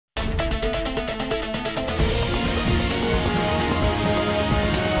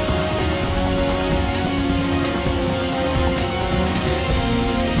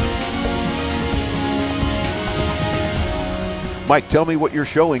Mike, tell me what you're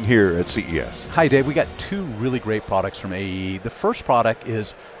showing here at CES. Hi Dave, we got two really great products from AEE. The first product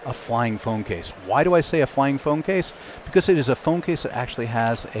is a flying phone case. Why do I say a flying phone case? Because it is a phone case that actually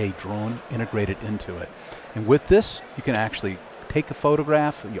has a drone integrated into it. And with this, you can actually take a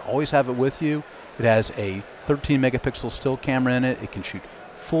photograph, you always have it with you. It has a 13 megapixel still camera in it. It can shoot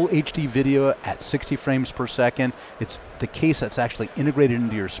full HD video at 60 frames per second. It's the case that's actually integrated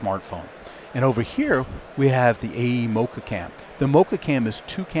into your smartphone. And over here, we have the AEE Mocha Cam. The Mocha Cam is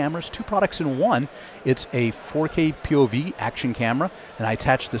two cameras, two products in one. It's a 4K POV action camera, and I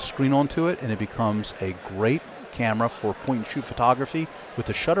attach the screen onto it, and it becomes a great camera for point-and-shoot photography with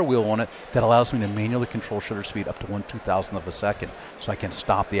a shutter wheel on it that allows me to manually control shutter speed up to 1/2000th of a second, so I can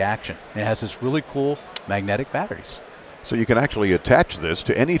stop the action. And it has this really cool magnetic batteries. So you can actually attach this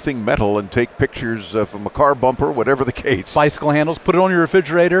to anything metal and take pictures from a car bumper, whatever the case. Bicycle handles, put it on your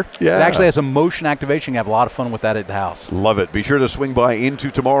refrigerator. Yeah. It actually has a motion activation. You have a lot of fun with that at the house. Love it. Be sure to swing by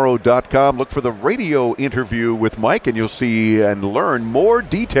intotomorrow.com. Look for the radio interview with Mike, and you'll see and learn more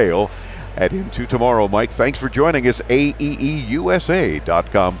detail at Into Tomorrow. Mike, thanks for joining us.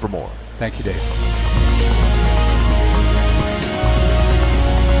 AEEUSA.com for more. Thank you, Dave.